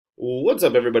What's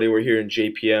up, everybody? We're here in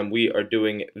JPM. We are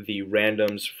doing the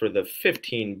randoms for the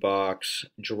 15-box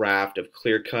draft of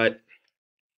Clear Cut.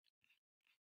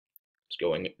 It's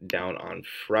going down on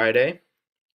Friday.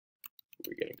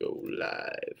 We're going to go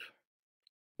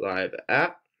live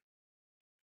at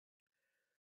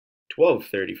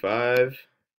 12:35.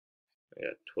 I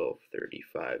got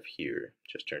 12:35 here.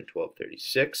 Just turned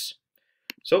 12:36.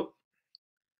 So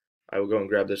I will go and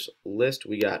grab this list.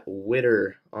 We got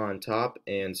Witter on top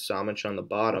and Samich on the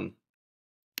bottom.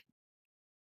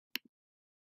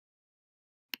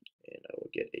 And I will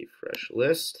get a fresh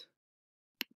list.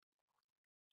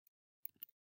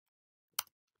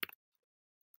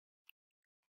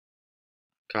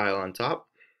 Kyle on top,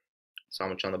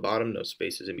 Samich on the bottom, no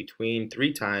spaces in between.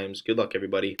 3 times. Good luck,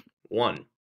 everybody. 1.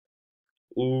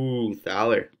 Ooh,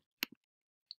 Thaler.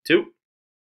 2.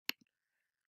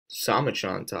 Samich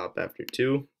on top after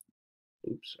 2.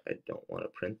 Oops, I don't want to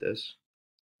print this.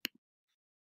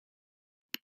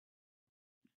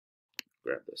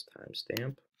 Grab this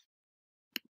timestamp.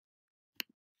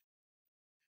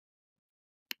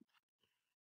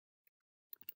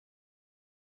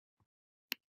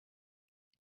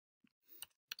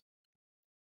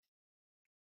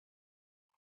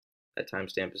 That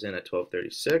timestamp is in at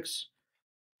 12:36.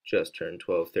 Just turned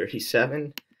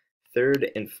 12:37.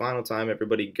 Third and final time,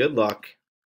 everybody. Good luck.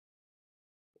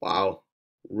 Wow.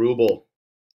 Rubel,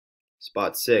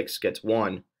 spot 6, gets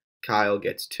 1. Kyle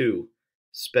gets 2.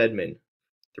 Spedman,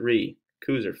 3.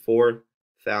 Kuzer, 4.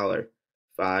 Thaler,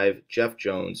 5. Jeff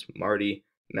Jones, Marty,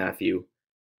 Matthew,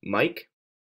 Mike,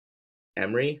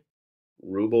 Emery,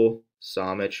 Rubel,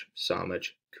 Samich,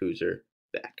 Kuzer,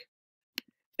 Beck.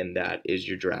 And that is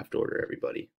your draft order,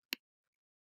 everybody.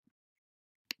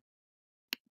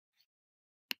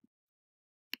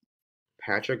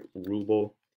 Patrick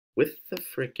Rubel with the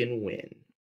frickin' win.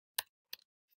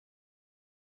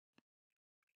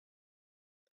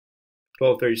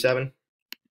 12:37.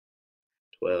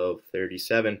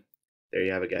 12:37. There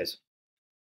you have it, guys.